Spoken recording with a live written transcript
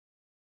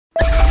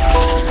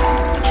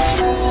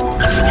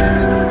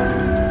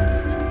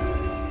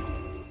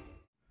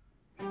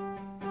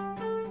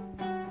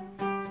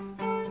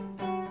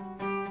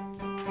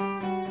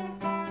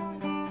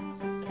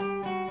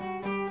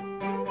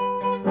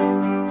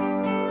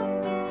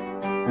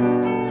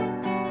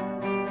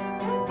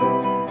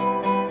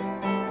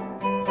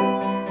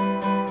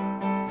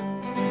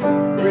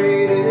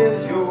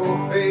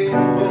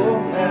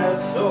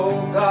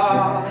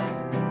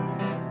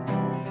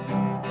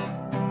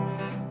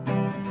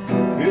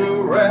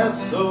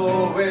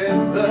wrestle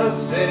with the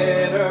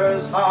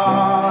sinner's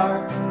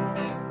heart.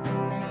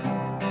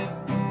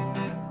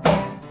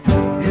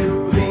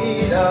 You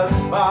lead us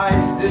by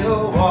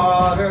still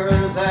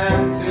waters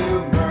and to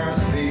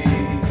mercy,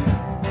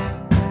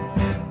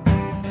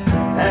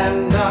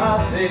 and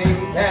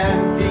nothing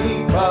can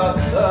keep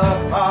us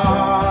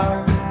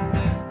apart.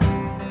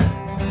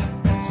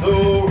 So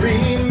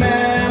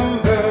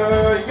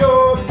remember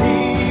your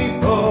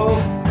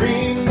people,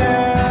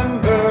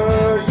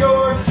 remember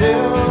your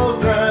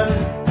children,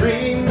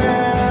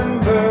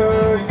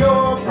 remember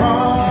your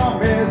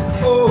promise,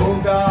 oh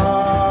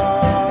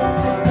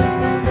God.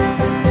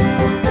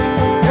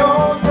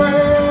 Your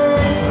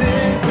grace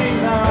is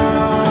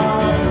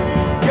enough,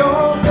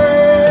 your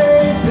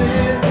grace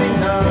is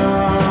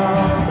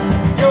enough,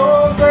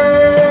 your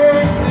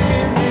grace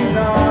is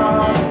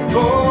enough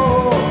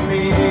for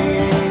me.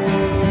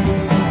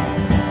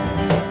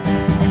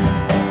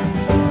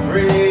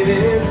 Great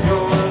is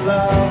your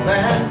love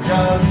and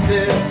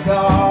justice,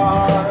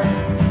 God.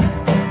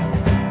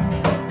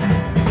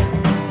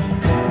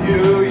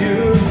 You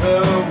use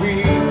the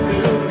weak to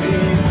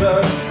lead the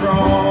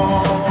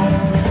strong.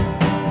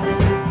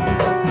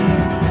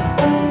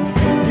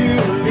 You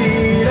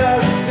lead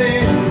us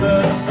in the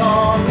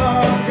song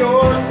of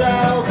your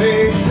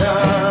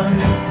salvation,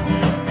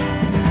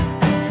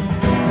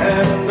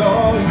 and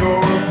all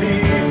your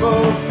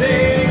people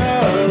sing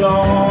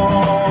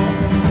along.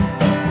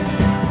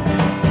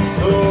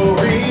 So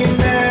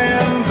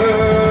remember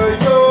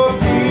your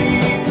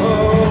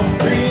people,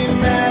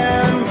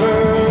 remember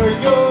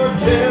your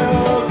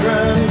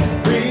children,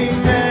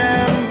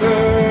 remember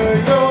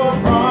your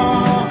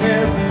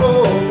promise,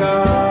 oh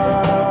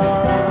God.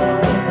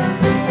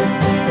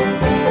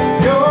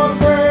 Your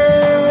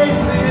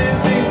grace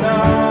is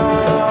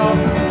enough,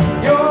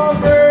 your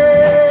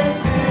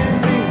grace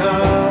is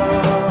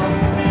enough,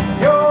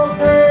 your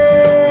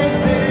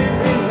grace is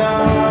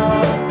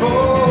enough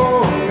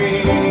for me.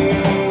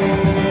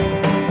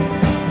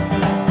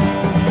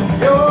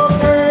 Your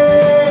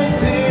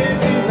grace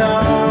is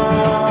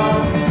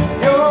enough,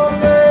 your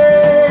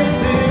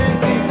grace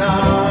is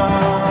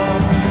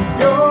enough,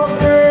 your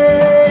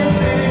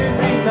grace is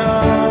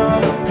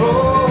enough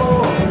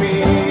for me.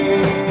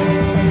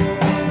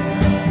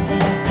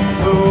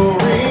 So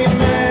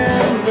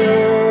remember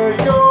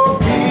your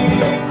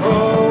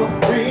people,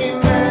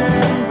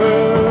 remember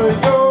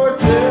your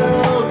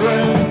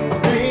children,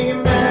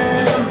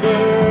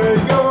 remember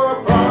your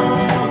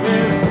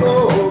promise,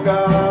 oh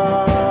God.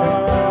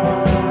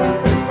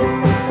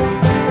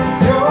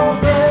 Your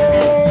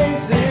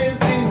grace is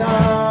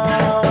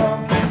enough,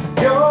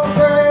 your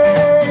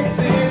grace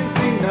is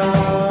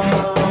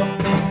enough,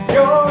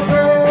 your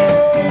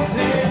grace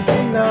is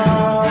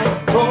enough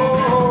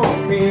for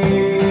me.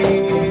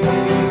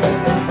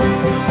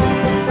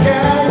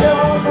 Yeah,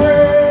 your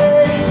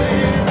grace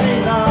is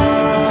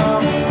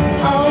enough,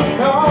 I'm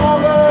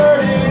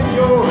covered in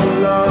your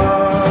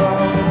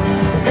love.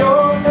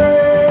 Your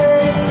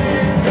grace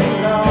is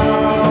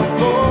enough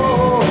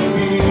for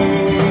me.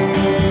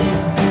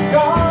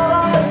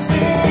 God, I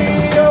see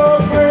your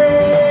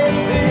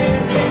grace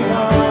is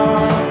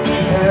enough,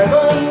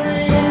 heaven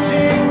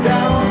reaching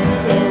down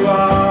to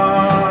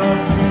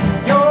us.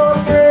 Your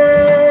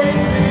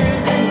grace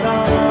is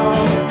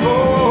enough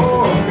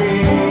for me,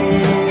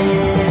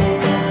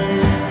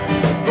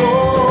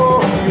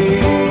 for me.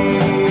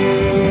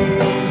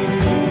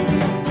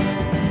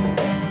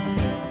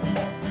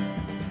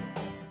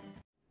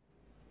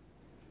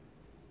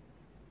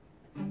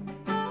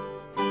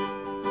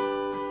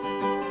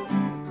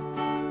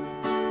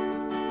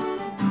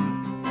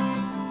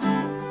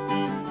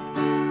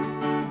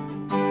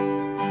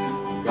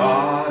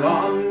 God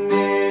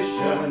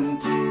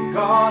omniscient,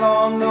 God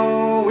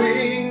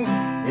all-knowing,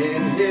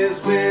 in His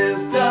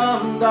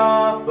wisdom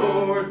doth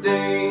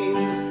ordain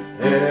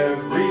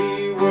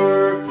every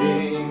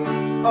working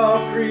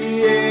of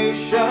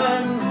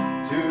creation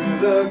to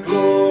the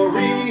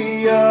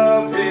glory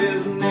of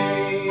His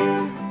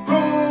name.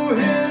 Who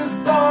His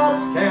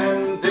thoughts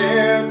can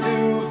dare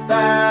to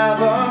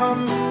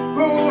fathom,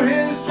 who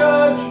His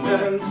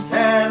judgments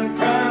can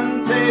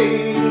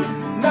contain,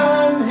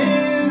 none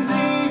His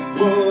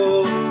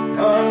equal,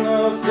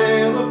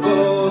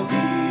 unassailable, He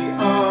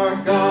our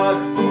God,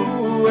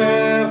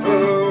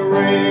 whoever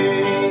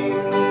reigns.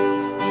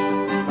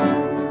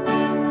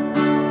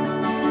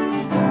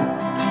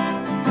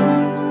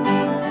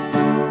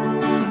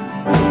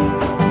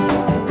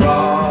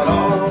 God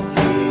all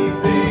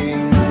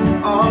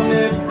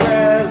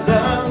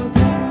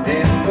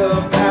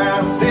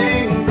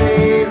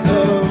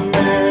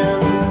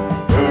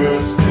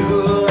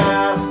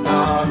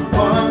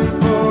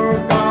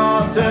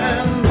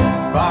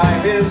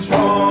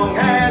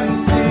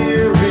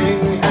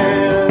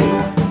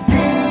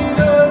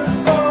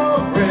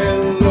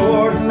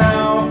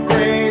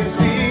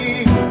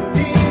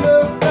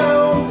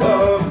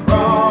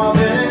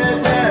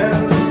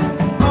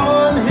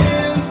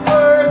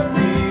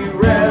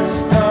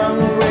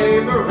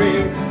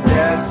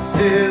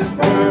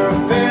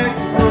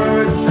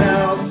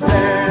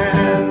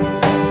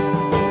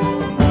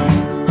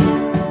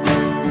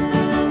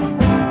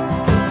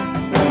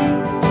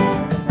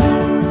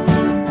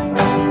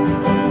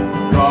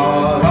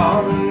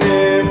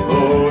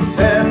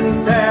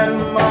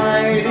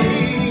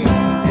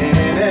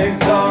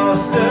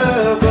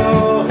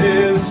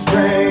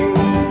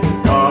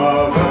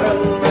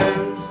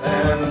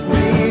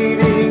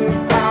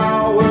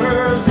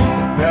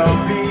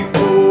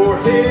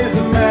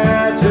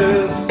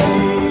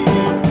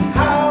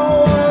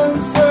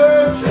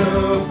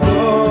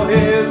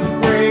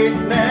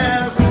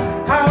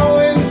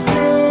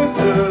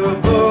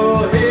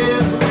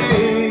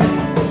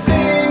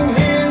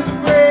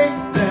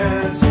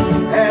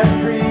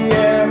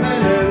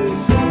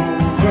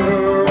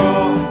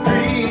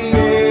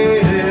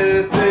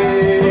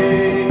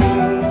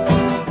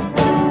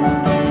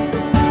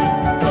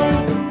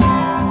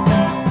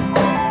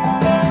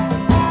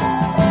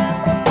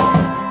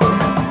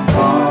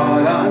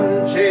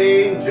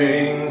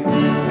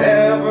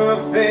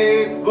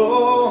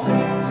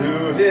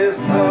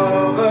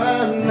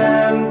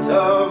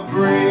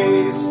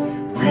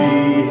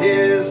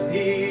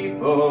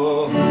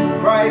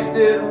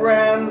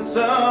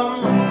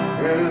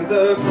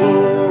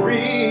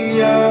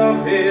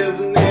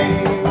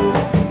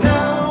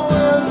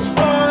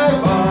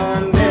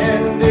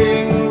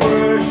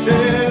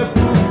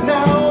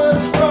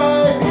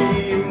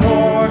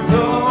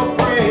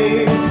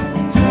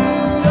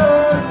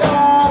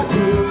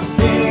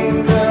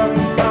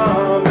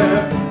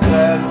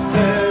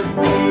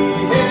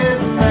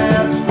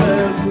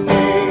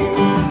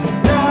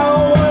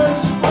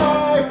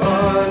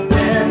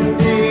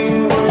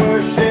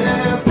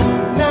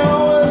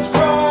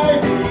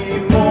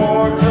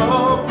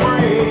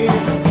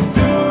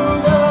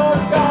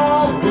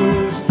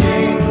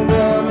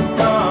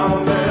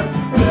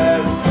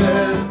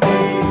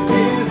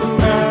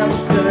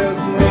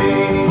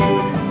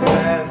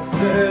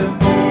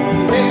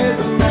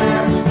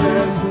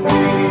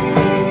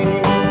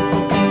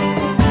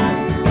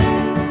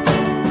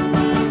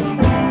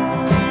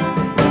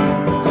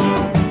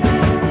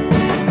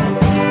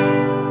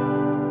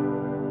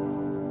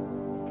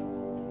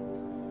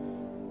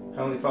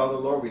Father,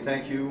 Lord, we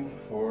thank you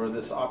for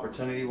this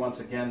opportunity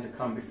once again to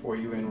come before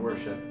you in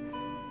worship,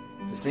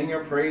 to sing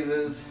your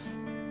praises,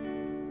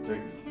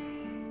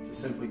 to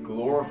simply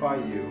glorify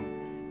you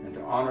and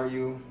to honor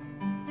you.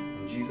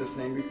 In Jesus'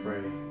 name we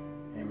pray.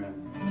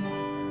 Amen.